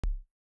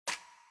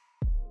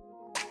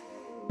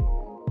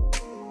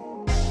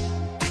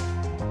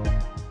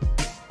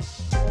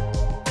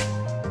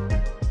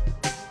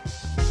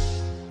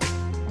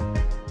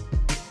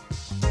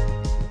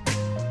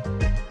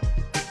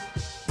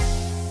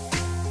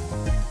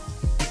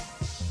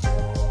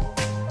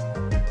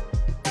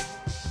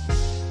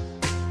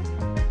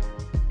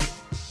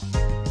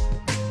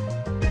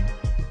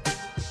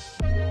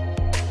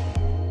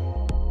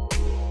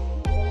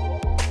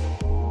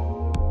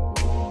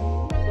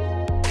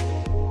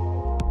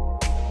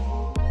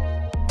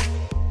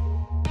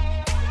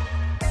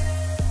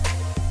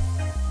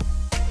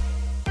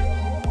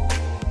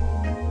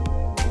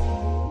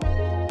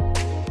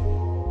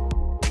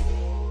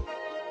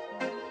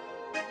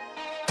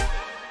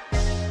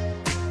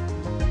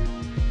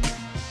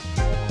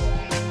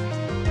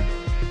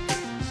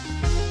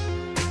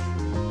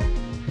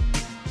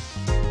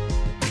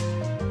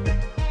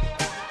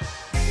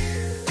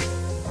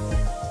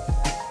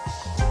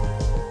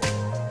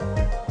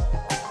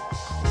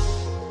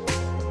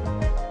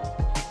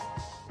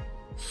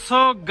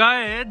So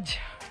guys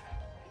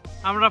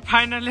আমরা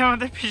finally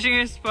আমাদের fishing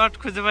spot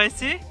খুঁজে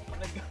পাইছি।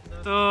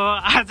 তো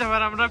আজ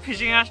আবার আমরা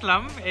ফিশিং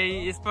আসলাম এই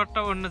স্পটটা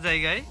অন্য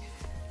জায়গায়।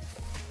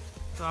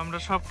 তো আমরা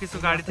সবকিছু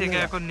গাড়ি থেকে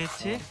এখন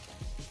নিচ্ছি।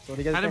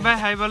 আরে ভাই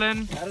হাই বলেন।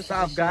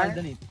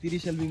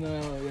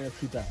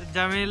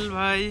 জামিল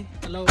ভাই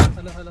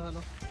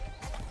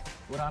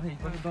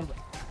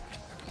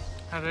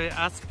আরে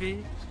আসপি।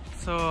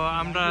 সো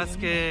আমরা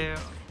আজকে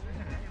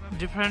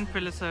ডিফারেন্ট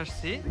প্লেসে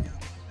আসছি।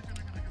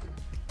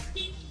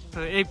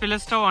 তো এই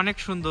প্লেসটাও অনেক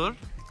সুন্দর,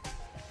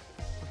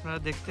 আপনারা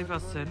দেখতে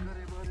পাচ্ছেন।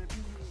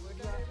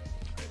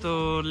 তো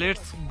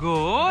let's go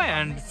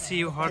and see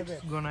what's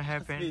gonna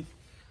happen.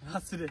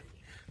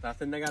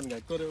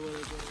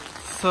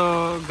 So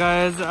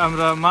guys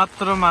আমরা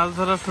মাত্র মাছ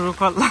ধরা শুরু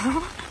করলাম,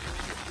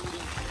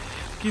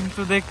 কিন্তু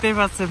দেখতেই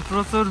পাচ্ছেন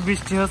প্রচুর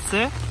বৃষ্টি হচ্ছে।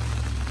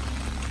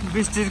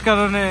 বৃষ্টির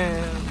কারণে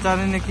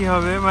জানি না কি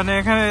হবে, মানে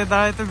এখানে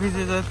দাঁড়ায় তো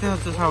ভিজে যেতে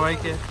হচ্ছে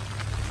সবাইকে।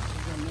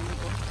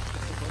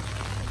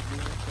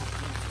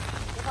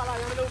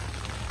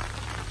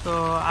 তো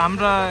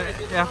আমরা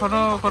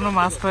এখনো কোনো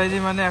মাছ পাইনি,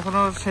 মানে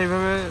এখনো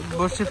সেইভাবে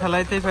বসে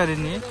ফেলাইতেই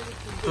পারিনি।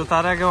 তো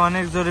তার আগে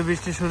অনেক জোরে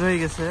বৃষ্টি শুরু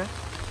হয়ে গেছে।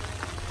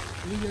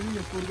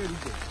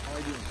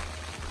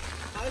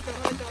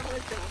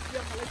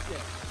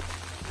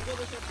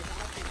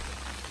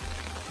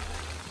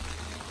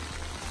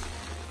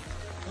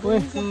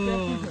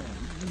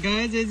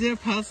 গাইজ এই যে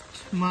ফার্স্ট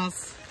মাছ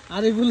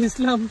আরিফুল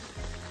ইসলাম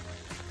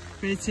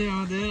পেয়েছে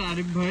আমাদের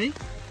আরিফ ভাই।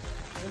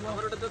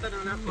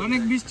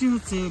 অনেক বৃষ্টি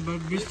হচ্ছে,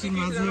 বাট বৃষ্টির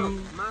মাঝেও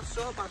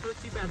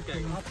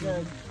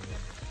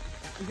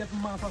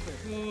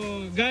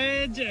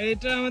গাইজ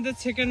এটা আমাদের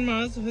সেকেন্ড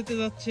মাছ হতে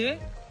যাচ্ছে।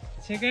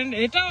 সেকেন্ড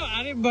এটাও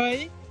আরিফ ভাই।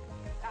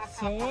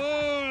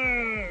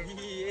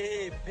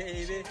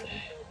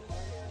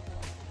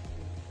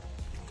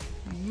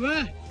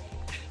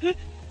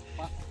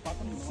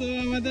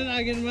 আমাদের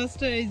আগের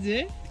মাছটা এই যে,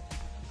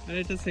 আর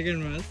এটা সেকেন্ড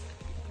মাছ।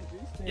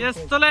 ইয়েস,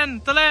 তোলেন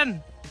তোলেন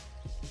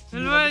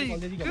ভাই।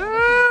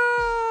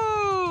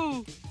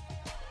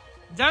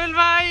 জামিল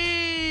ভাই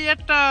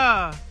একটা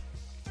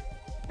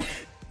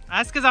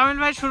আজকে জামিল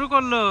ভাই শুরু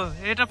করলো,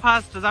 এটা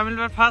ফার্স্ট জামিল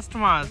ভাই ফার্স্ট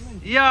মাছ।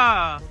 ইয়া